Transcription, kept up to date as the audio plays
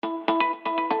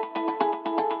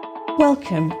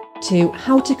Welcome to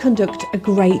How to Conduct a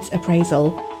Great Appraisal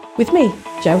with me,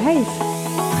 Jo Hayes.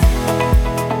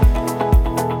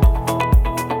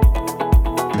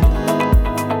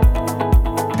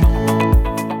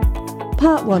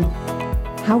 Part 1.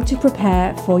 How to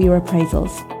prepare for your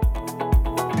appraisals.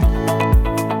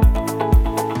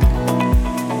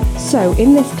 So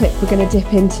in this clip we're going to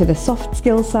dip into the soft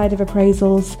skills side of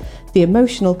appraisals, the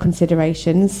emotional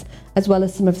considerations, as well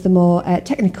as some of the more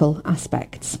technical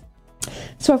aspects.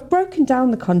 So I've broken down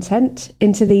the content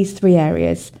into these three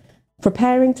areas: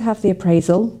 preparing to have the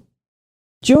appraisal,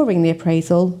 during the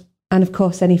appraisal, and of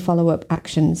course any follow-up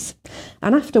actions.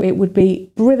 And after, it would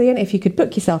be brilliant if you could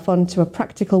book yourself onto a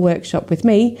practical workshop with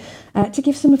me to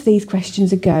give some of these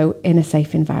questions a go in a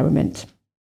safe environment.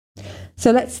 So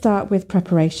let's start with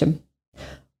preparation.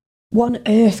 What on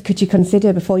earth could you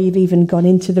consider before you've even gone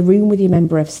into the room with your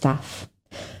member of staff?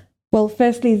 Well,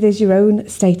 firstly, there's your own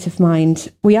state of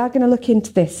mind. We are going to look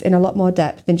into this in a lot more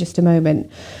depth in just a moment,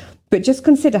 but just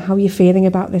consider how you're feeling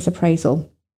about this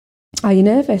appraisal. Are you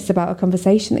nervous about a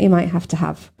conversation that you might have to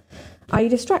have? Are you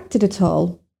distracted at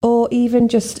all? Or even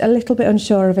just a little bit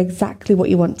unsure of exactly what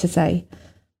you want to say?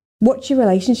 What's your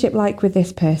relationship like with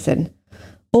this person?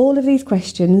 All of these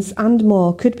questions and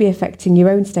more could be affecting your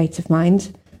own state of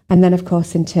mind, and then of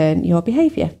course in turn your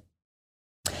behaviour.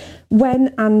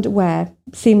 When and where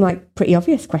seem like pretty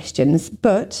obvious questions,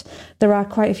 but there are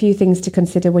quite a few things to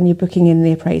consider when you're booking in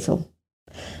the appraisal.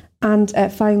 And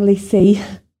finally, C,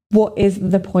 what is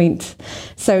the point?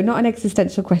 So not an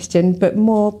existential question, but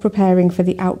more preparing for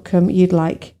the outcome you'd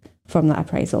like from that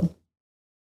appraisal.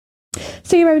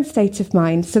 So your own state of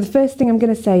mind. So the first thing I'm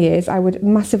going to say is I would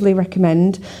massively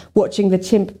recommend watching the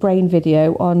chimp brain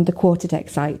video on the Quarterdeck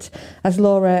site, as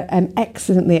Laura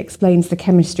excellently explains the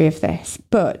chemistry of this.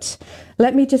 But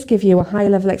let me just give you a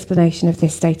high-level explanation of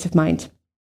this state of mind.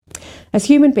 As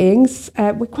human beings,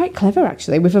 we're quite clever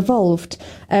actually. We've evolved,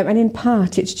 and in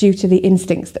part it's due to the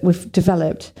instincts that we've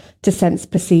developed to sense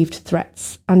perceived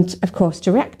threats and, of course,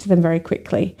 to react to them very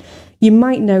quickly. You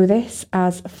might know this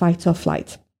as fight or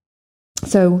flight.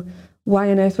 So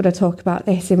why on earth would I talk about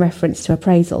this in reference to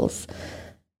appraisals?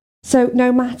 So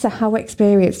no matter how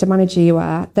experienced a manager you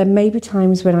are, there may be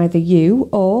times when either you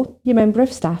or your member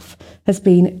of staff has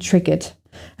been triggered.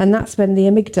 And that's when the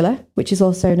amygdala, which is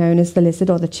also known as the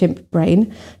lizard or the chimp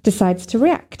brain, decides to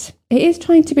react. It is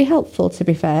trying to be helpful, to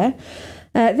be fair.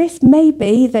 This may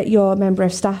be that your member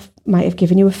of staff might have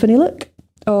given you a funny look,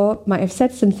 or might have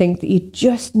said something that you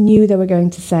just knew they were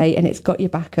going to say and it's got your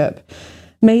back up.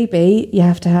 Maybe you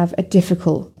have to have a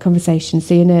difficult conversation,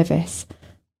 so you're nervous.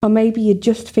 Or maybe you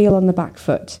just feel on the back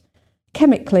foot.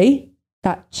 Chemically,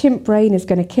 that chimp brain is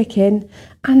going to kick in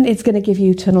and it's going to give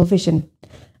you tunnel vision.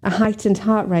 A heightened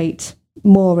heart rate,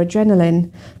 more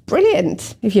adrenaline.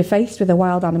 Brilliant if you're faced with a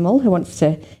wild animal who wants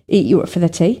to eat you up for the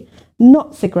tea.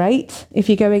 Not so great if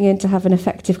you're going in to have an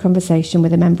effective conversation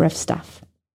with a member of staff.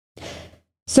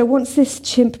 So once this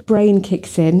chimp brain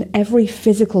kicks in, every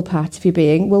physical part of your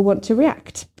being will want to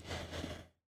react.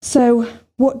 So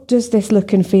what does this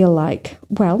look and feel like?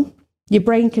 Well, your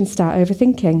brain can start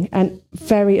overthinking, and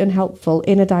very unhelpful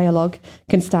inner dialogue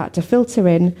can start to filter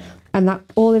in, and that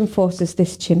all enforces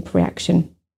this chimp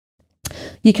reaction.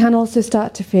 You can also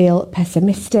start to feel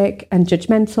pessimistic and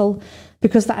judgmental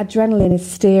because that adrenaline is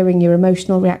steering your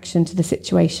emotional reaction to the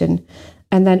situation.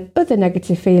 And then other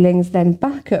negative feelings then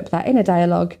back up that inner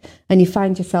dialogue, and you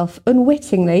find yourself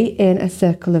unwittingly in a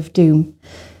circle of doom.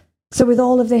 So with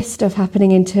all of this stuff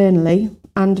happening internally,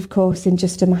 and of course in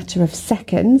just a matter of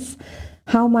seconds,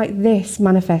 how might this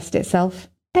manifest itself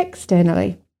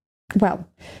externally? Well,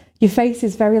 your face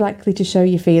is very likely to show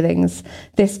your feelings.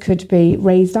 This could be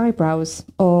raised eyebrows,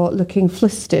 or looking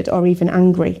flustered, or even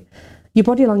angry. Your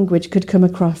body language could come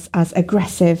across as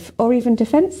aggressive or even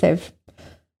defensive.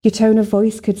 Your tone of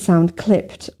voice could sound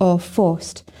clipped or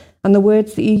forced, and the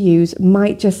words that you use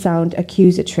might just sound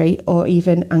accusatory or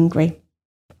even angry.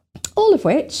 All of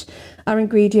which are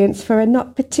ingredients for a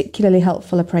not particularly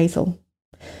helpful appraisal.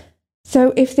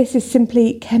 So if this is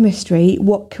simply chemistry,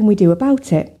 what can we do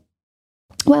about it?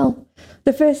 Well,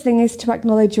 the first thing is to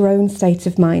acknowledge your own state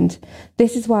of mind.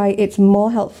 This is why it's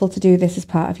more helpful to do this as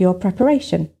part of your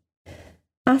preparation.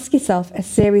 Ask yourself a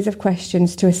series of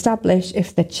questions to establish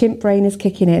if the chimp brain is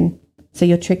kicking in, so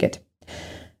you're triggered.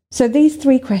 So these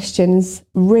three questions,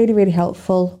 really, really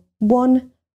helpful.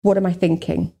 1, what am I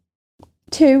thinking?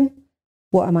 2,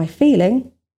 what am I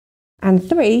feeling? And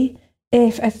 3,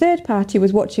 if a third party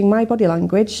was watching my body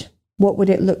language, what would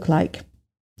it look like?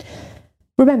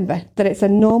 Remember that it's a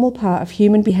normal part of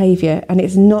human behaviour and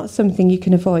it's not something you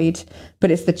can avoid,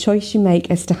 but it's the choice you make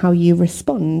as to how you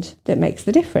respond that makes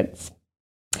the difference.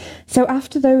 So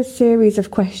after those series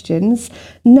of questions,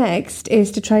 next is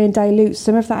to try and dilute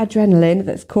some of that adrenaline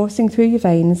that's coursing through your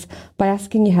veins by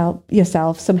asking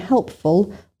yourself some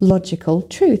helpful, logical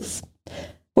truths.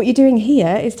 What you're doing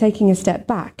here is taking a step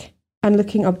back and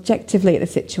looking objectively at the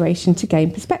situation to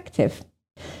gain perspective.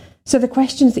 So the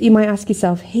questions that you might ask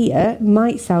yourself here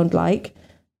might sound like,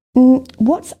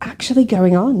 what's actually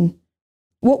going on?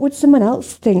 What would someone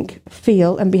else think,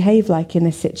 feel and behave like in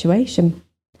this situation?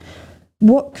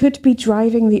 What could be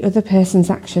driving the other person's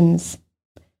actions?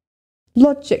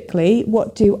 Logically,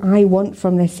 what do I want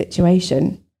from this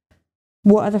situation?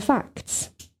 What are the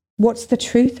facts? What's the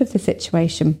truth of the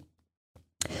situation?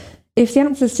 If the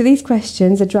answers to these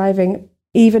questions are driving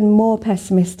even more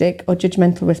pessimistic or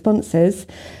judgmental responses,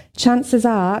 chances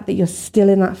are that you're still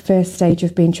in that first stage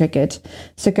of being triggered.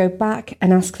 So go back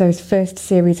and ask those first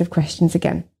series of questions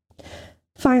again.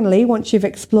 Finally, once you've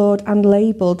explored and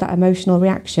labelled that emotional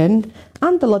reaction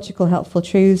and the logical helpful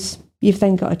truths, you've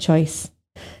then got a choice.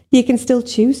 You can still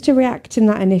choose to react in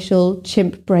that initial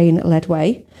chimp brain-led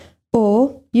way,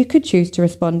 or you could choose to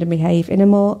respond and behave in a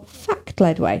more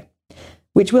fact-led way,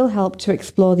 which will help to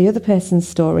explore the other person's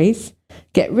stories,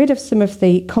 get rid of some of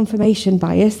the confirmation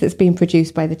bias that's been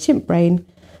produced by the chimp brain,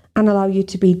 and allow you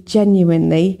to be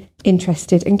genuinely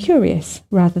interested and curious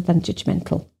rather than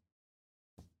judgmental.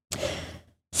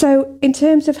 So in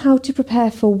terms of how to prepare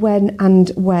for when and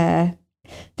where,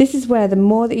 this is where the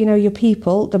more that you know your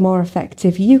people, the more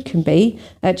effective you can be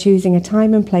at choosing a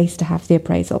time and place to have the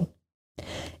appraisal.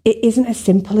 It isn't as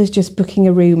simple as just booking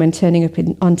a room and turning up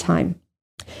on time.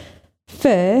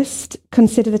 First,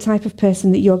 consider the type of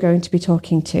person that you're going to be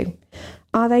talking to.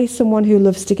 Are they someone who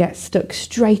loves to get stuck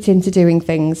straight into doing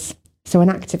things? So an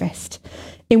activist.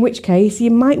 In which case,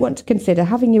 you might want to consider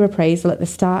having your appraisal at the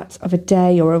start of a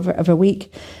day or of a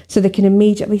week so they can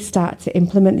immediately start to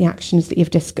implement the actions that you've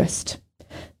discussed.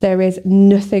 There is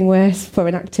nothing worse for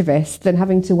an activist than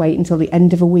having to wait until the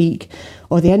end of a week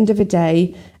or the end of a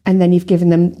day, and then you've given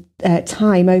them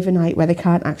time overnight where they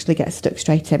can't actually get stuck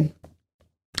straight in.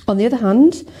 On the other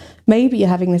hand, maybe you're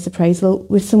having this appraisal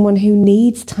with someone who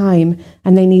needs time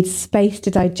and they need space to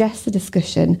digest the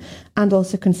discussion and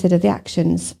also consider the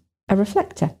actions. A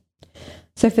reflector.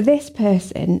 So for this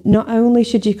person, not only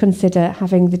should you consider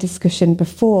having the discussion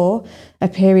before a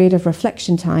period of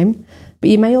reflection time, but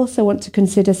you may also want to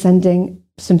consider sending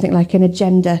something like an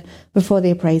agenda before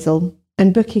the appraisal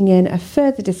and booking in a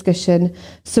further discussion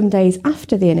some days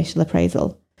after the initial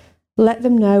appraisal. Let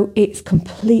them know it's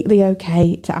completely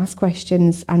okay to ask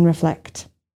questions and reflect.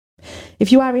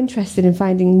 If you are interested in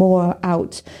finding more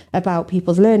out about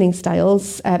people's learning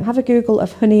styles, have a Google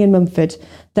of Honey and Mumford.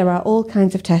 There are all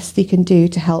kinds of tests you can do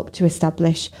to help to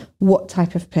establish what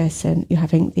type of person you're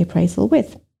having the appraisal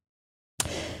with.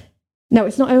 Now,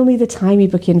 it's not only the time you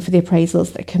book in for the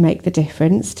appraisals that can make the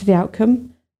difference to the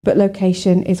outcome, but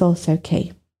location is also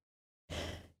key.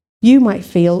 You might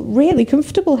feel really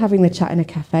comfortable having the chat in a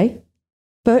cafe,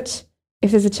 but if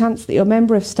there's a chance that your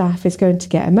member of staff is going to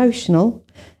get emotional,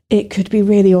 it could be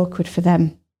really awkward for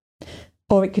them,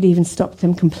 or it could even stop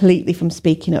them completely from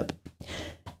speaking up.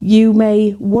 You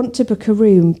may want to book a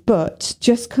room, but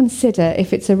just consider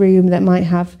if it's a room that might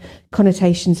have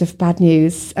connotations of bad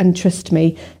news, and trust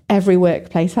me, every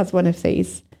workplace has one of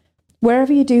these.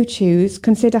 Wherever you do choose,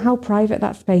 consider how private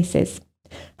that space is,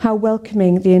 how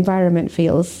welcoming the environment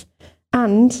feels,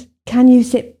 and can you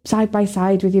sit side by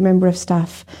side with your member of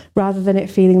staff rather than it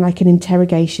feeling like an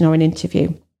interrogation or an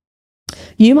interview.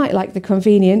 You might like the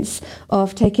convenience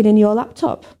of taking in your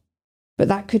laptop, but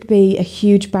that could be a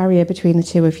huge barrier between the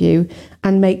two of you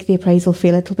and make the appraisal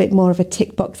feel a little bit more of a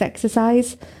tick box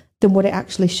exercise than what it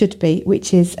actually should be,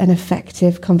 which is an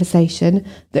effective conversation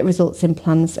that results in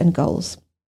plans and goals.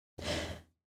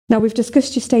 Now, we've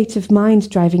discussed your state of mind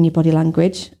driving your body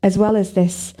language. As well as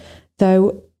this,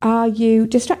 though, are you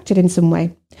distracted in some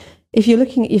way? If you're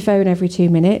looking at your phone every 2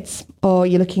 minutes, or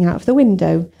you're looking out of the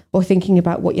window, or thinking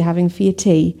about what you're having for your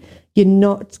tea, you're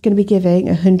not going to be giving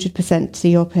 100% to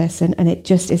your person, and it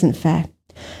just isn't fair.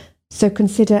 So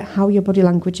consider how your body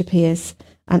language appears,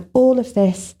 and all of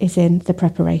this is in the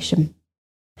preparation.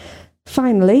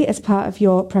 Finally, as part of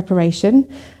your preparation,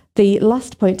 the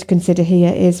last point to consider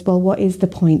here is, well, what is the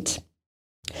point?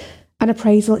 An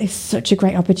appraisal is such a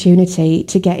great opportunity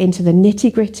to get into the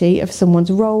nitty-gritty of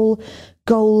someone's role,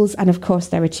 goals, and of course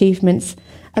their achievements,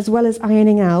 as well as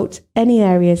ironing out any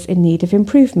areas in need of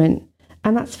improvement.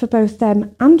 And that's for both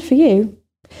them and for you.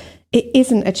 It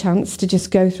isn't a chance to just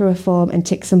go through a form and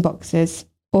tick some boxes,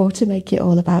 or to make it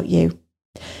all about you.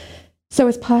 So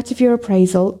as part of your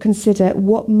appraisal, consider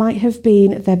what might have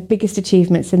been their biggest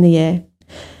achievements in the year.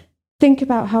 Think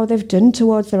about how they've done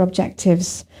towards their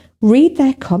objectives. Read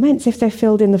their comments if they've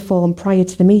filled in the form prior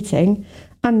to the meeting,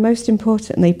 and most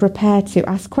importantly, prepare to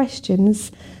ask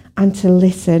questions and to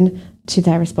listen to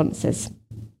their responses.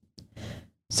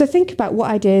 So think about,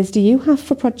 what ideas do you have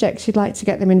for projects you'd like to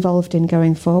get them involved in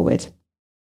going forward?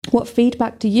 What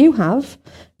feedback do you have,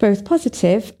 both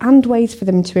positive and ways for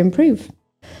them to improve?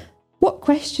 What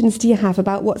questions do you have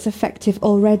about what's effective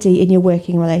already in your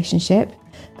working relationship,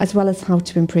 as well as how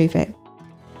to improve it?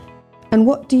 And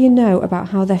what do you know about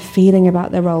how they're feeling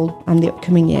about their role and the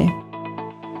upcoming year?